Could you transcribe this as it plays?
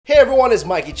everyone, it's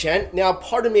Mikexingchen. Now,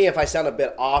 pardon me if I sound a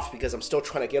bit off because I'm still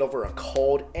trying to get over a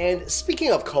cold. And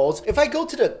speaking of colds, if I go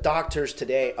to the doctors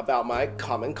today about my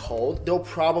common cold, they'll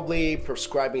probably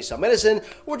prescribe me some medicine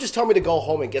or just tell me to go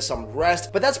home and get some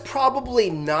rest. But that's probably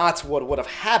not what would have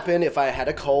happened if I had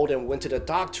a cold and went to the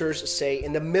doctors, say,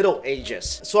 in the Middle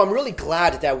Ages. So I'm really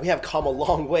glad that we have come a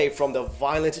long way from the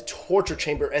violent torture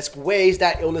chamber-esque ways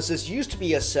that illnesses used to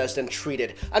be assessed and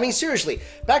treated. I mean, seriously,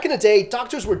 back in the day,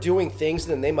 doctors were doing things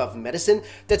in the name of medicine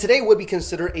that today would be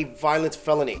considered a violent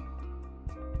felony.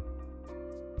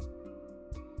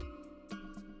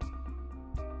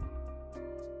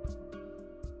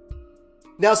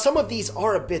 Now, some of these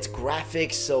are a bit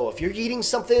graphic, so if you're eating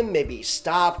something, maybe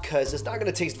stop, because it's not going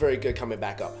to taste very good coming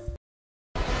back up.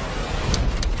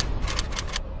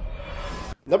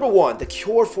 Number 1, the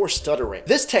cure for stuttering.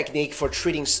 This technique for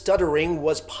treating stuttering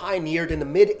was pioneered in the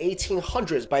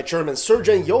mid-1800s by German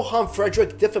surgeon Johann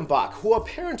Friedrich Dieffenbach, who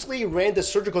apparently ran the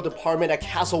surgical department at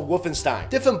Castle Wolfenstein.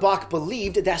 Dieffenbach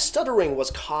believed that stuttering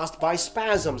was caused by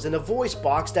spasms in the voice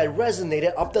box that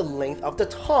resonated up the length of the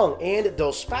tongue, and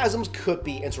those spasms could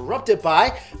be interrupted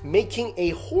by making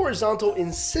a horizontal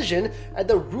incision at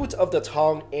the root of the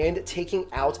tongue and taking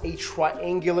out a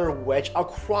triangular wedge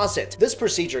across it. This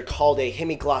procedure, called a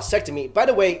hemiglossectomy. By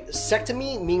the way,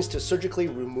 sectomy means to surgically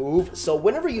remove, so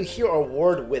whenever you hear a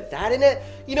word with that in it,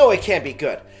 you know it can't be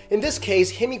good. In this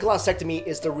case, hemiglossectomy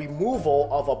is the removal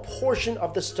of a portion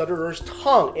of the stutterer's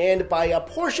tongue, and by a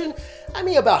portion, I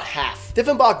mean about half.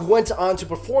 Dieffenbach went on to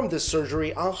perform this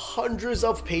surgery on hundreds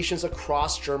of patients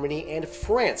across Germany and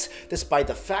France, despite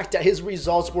the fact that his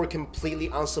results were completely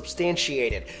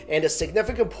unsubstantiated, and a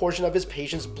significant portion of his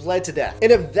patients bled to death.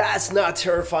 And if that's not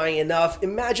terrifying enough,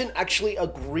 imagine actually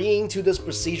agreeing to this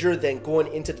procedure, then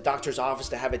going into the doctor's office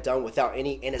to have it done without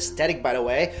any anesthetic, by the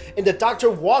way, and the doctor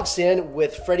walks in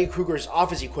with Freddy Krueger's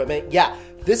office equipment. Yeah,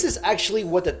 this is actually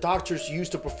what the doctors use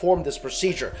to perform this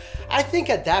procedure. I think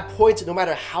at that point, no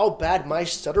matter how bad my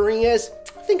stuttering is,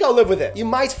 I think I'll live with it. You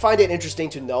might find it interesting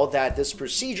to know that this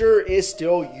procedure is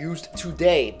still used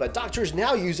today, but doctors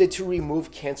now use it to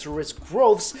remove cancerous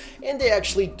growths, and they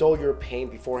actually dull your pain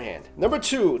beforehand. Number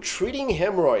 2, treating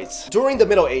hemorrhoids. During the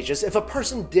Middle Ages, if a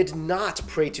person did not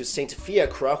pray to Saint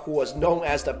Fiacre, who was known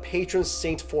as the patron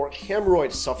saint for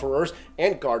hemorrhoid sufferers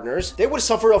and gardeners, they would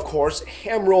suffer, of course,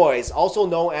 hemorrhoids, also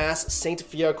known as Saint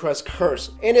Fiacre's curse.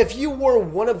 And if you were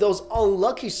one of those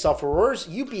unlucky sufferers,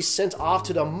 you'd be sent off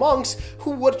to the monks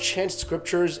who would chant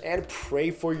scriptures and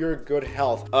pray for your good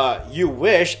health. You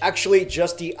wish. Actually,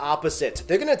 just the opposite.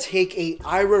 They're gonna take a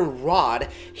iron rod,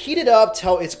 heat it up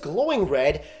till it's glowing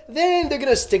red, then they're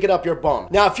gonna stick it up your bum.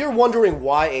 Now, if you're wondering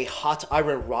why a hot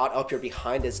iron rod up your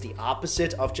behind is the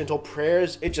opposite of gentle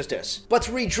prayers, it just is. But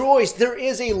rejoice, there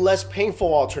is a less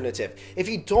painful alternative. If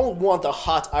you don't want the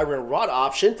hot iron rod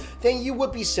option, then you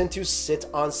would be sent to sit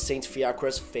on Saint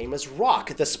Fiacre's famous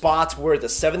rock, the spot where the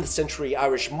 7th century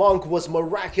Irish monk was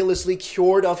miraculously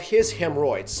cured of his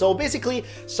hemorrhoids. So basically,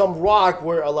 some rock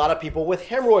where a lot of people with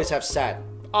hemorrhoids have sat.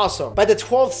 Awesome. By the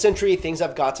 12th century, things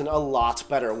have gotten a lot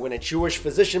better when a Jewish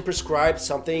physician prescribed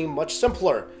something much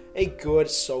simpler: a good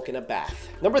soak in a bath.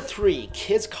 Number 3,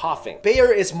 kids coughing.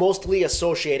 Bayer is mostly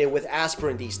associated with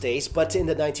aspirin these days, but in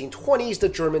the 1920s, the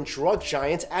German drug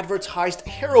giant advertised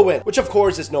heroin, which of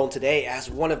course is known today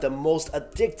as one of the most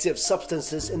addictive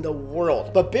substances in the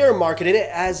world. But Bayer marketed it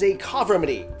as a cough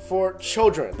remedy for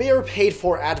children. Bayer paid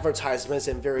for advertisements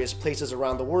in various places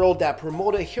around the world that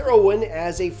promoted heroin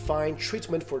as a fine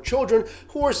treatment for children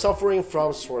who were suffering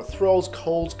from sore throats,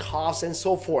 colds, coughs, and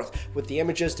so forth, with the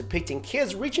images depicting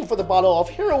kids reaching for the bottle of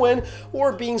heroin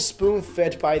or being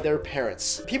spoon-fed by their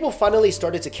parents. People finally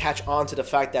started to catch on to the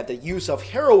fact that the use of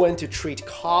heroin to treat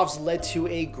coughs led to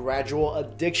a gradual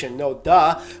addiction. No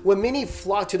duh, when many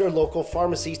flocked to their local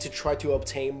pharmacies to try to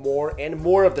obtain more and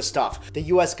more of the stuff. The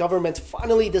US government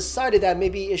finally decided that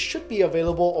maybe it should be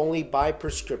available only by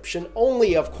prescription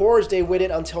only. Of course, they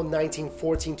waited until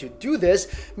 1914 to do this,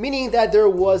 meaning that there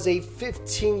was a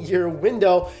 15-year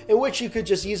window in which you could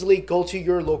just easily go to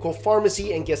your local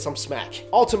pharmacy and get some smack.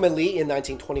 Ultimately, in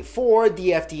 1924,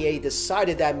 the FDA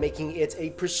decided that making it a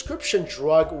prescription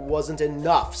drug wasn't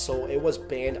enough, so it was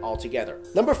banned altogether.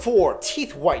 Number 4,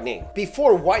 teeth whitening.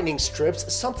 Before whitening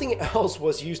strips, something else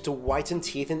was used to whiten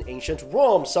teeth in ancient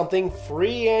Rome, something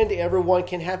free and everyone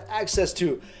can have access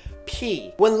to: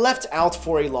 pee. When left out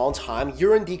for a long time,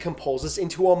 urine decomposes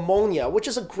into ammonia, which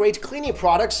is a great cleaning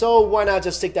product, so why not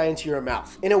just stick that into your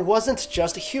mouth? And it wasn't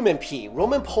just human pee.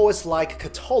 Roman poets like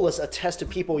Catullus attest to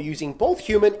people using both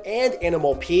human and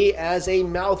animal pee as a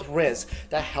mouth rinse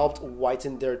that helped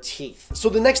whiten their teeth. So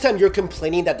the next time you're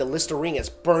complaining that the Listerine is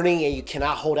burning and you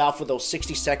cannot hold out for those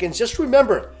 60 seconds, just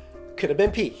remember, could have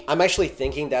been pee. I'm actually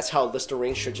thinking that's how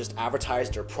Listerine should just advertise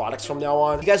their products from now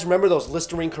on. You guys remember those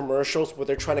Listerine commercials where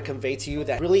they're trying to convey to you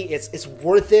that really it's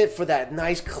worth it for that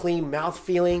nice clean mouth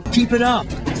feeling? Keep it up.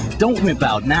 Don't whip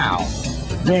out now.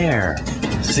 There.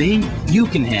 See? You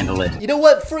can handle it. You know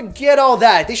what? Forget all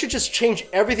that. They should just change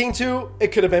everything to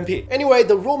it could have been pee. Anyway,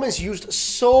 the Romans used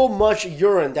so much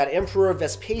urine that Emperor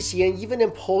Vespasian even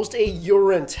imposed a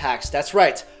urine tax. That's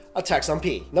right. A tax on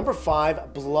pee. Number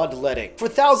 5, bloodletting. For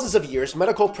thousands of years,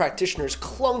 medical practitioners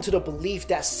clung to the belief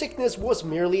that sickness was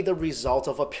merely the result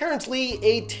of apparently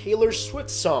a Taylor Swift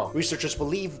song. Researchers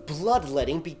believe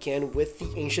bloodletting began with the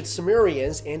ancient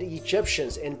Sumerians and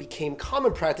Egyptians and became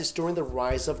common practice during the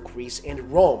rise of Greece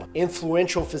and Rome.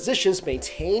 Influential physicians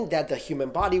maintained that the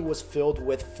human body was filled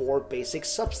with 4 basic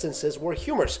substances or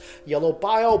humors: yellow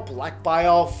bile, black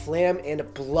bile, phlegm,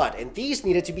 and blood, and these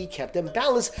needed to be kept in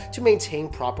balance to maintain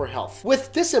proper health.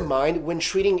 With this in mind, when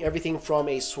treating everything from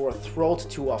a sore throat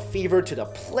to a fever to the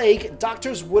plague,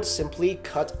 doctors would simply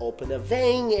cut open a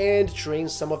vein and drain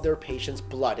some of their patients'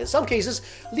 blood. In some cases,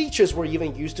 leeches were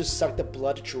even used to suck the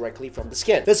blood directly from the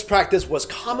skin. This practice was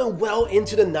common well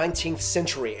into the 19th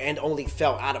century and only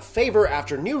fell out of favor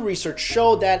after new research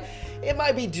showed that it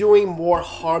might be doing more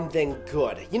harm than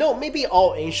good. You know, maybe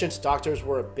all ancient doctors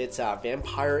were a bit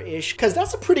vampire-ish, because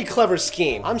that's a pretty clever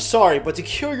scheme. I'm sorry, but to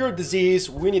cure your disease,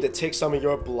 we need to take some of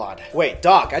your blood. Wait,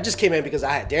 doc, I just came in because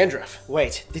I had dandruff.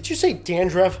 Wait, did you say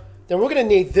dandruff? Then we're gonna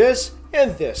need this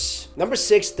and this. Number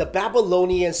 6, the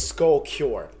Babylonian skull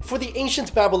cure. For the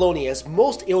ancient Babylonians,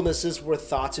 most illnesses were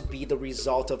thought to be the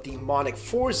result of demonic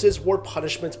forces or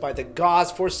punishment by the gods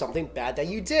for something bad that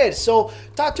you did. So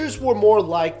doctors were more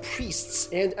like priests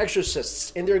and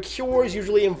exorcists, and their cures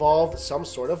usually involved some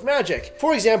sort of magic.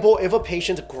 For example, if a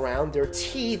patient ground their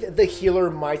teeth, the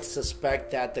healer might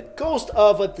suspect that the ghost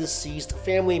of a deceased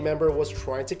family member was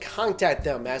trying to contact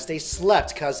them as they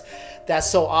slept, because that's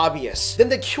so obvious. Then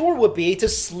the cure would be to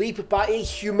sleep by a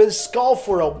human skull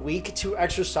for a week to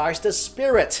exorcise the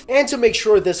spirit. And to make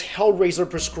sure this Hellraiser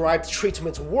prescribed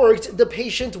treatment worked, the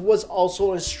patient was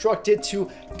also instructed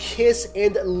to kiss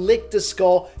and lick the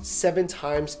skull 7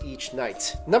 times each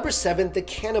night. Number 7, the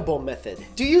cannibal method.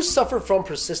 Do you suffer from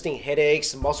persisting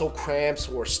headaches, muscle cramps,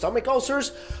 or stomach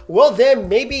ulcers? Well then,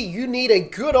 maybe you need a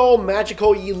good old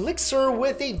magical elixir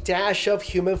with a dash of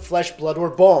human flesh, blood,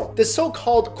 or bone. The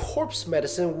so-called corpse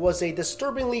medicine was a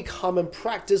disturbingly common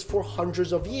practice for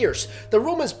hundreds of years. The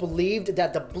Romans believed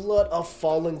that the blood of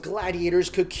fallen gladiators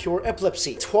could cure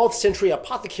epilepsy. 12th century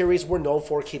apothecaries were known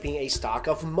for keeping a stock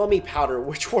of mummy powder,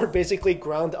 which were basically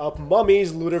ground up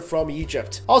mummies looted from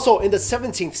Egypt. Also, in the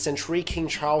 17th century, King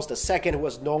Charles II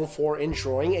was known for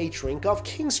enjoying a drink of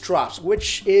king's drops,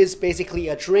 which is basically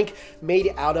a drink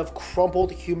made out of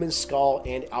crumpled human skull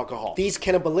and alcohol. These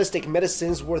cannibalistic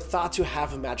medicines were thought to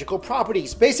have magical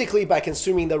properties. Basically, by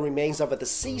consuming the remains of a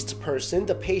deceased person,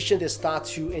 the patient is thought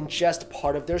to ingest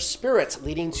part of their spirit,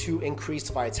 leading to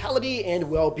increased vitality and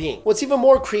well-being. What's even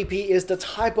more creepy is the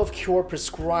type of cure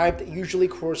prescribed usually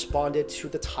corresponded to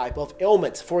the type of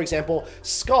ailment. For example,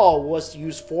 skull was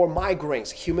used for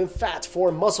migraines, human fat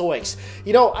for muscle aches.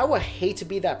 You know, I would hate to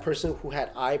be that person who had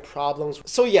eye problems.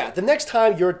 So yeah, the next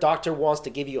time your doctor wants to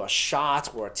give you a shot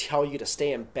or tell you to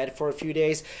stay in bed for a few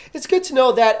days, it's good to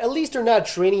know that at least they're not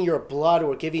draining your blood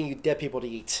or giving you dead people to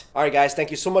eat. Alright guys,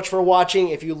 thank you so much for watching.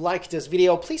 If you liked this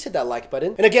video, please hit that like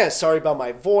button. And again, sorry about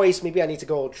my voice. Maybe I need to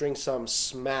go drink some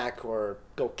smack or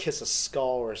go kiss a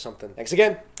skull or something. Thanks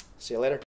again. See you later.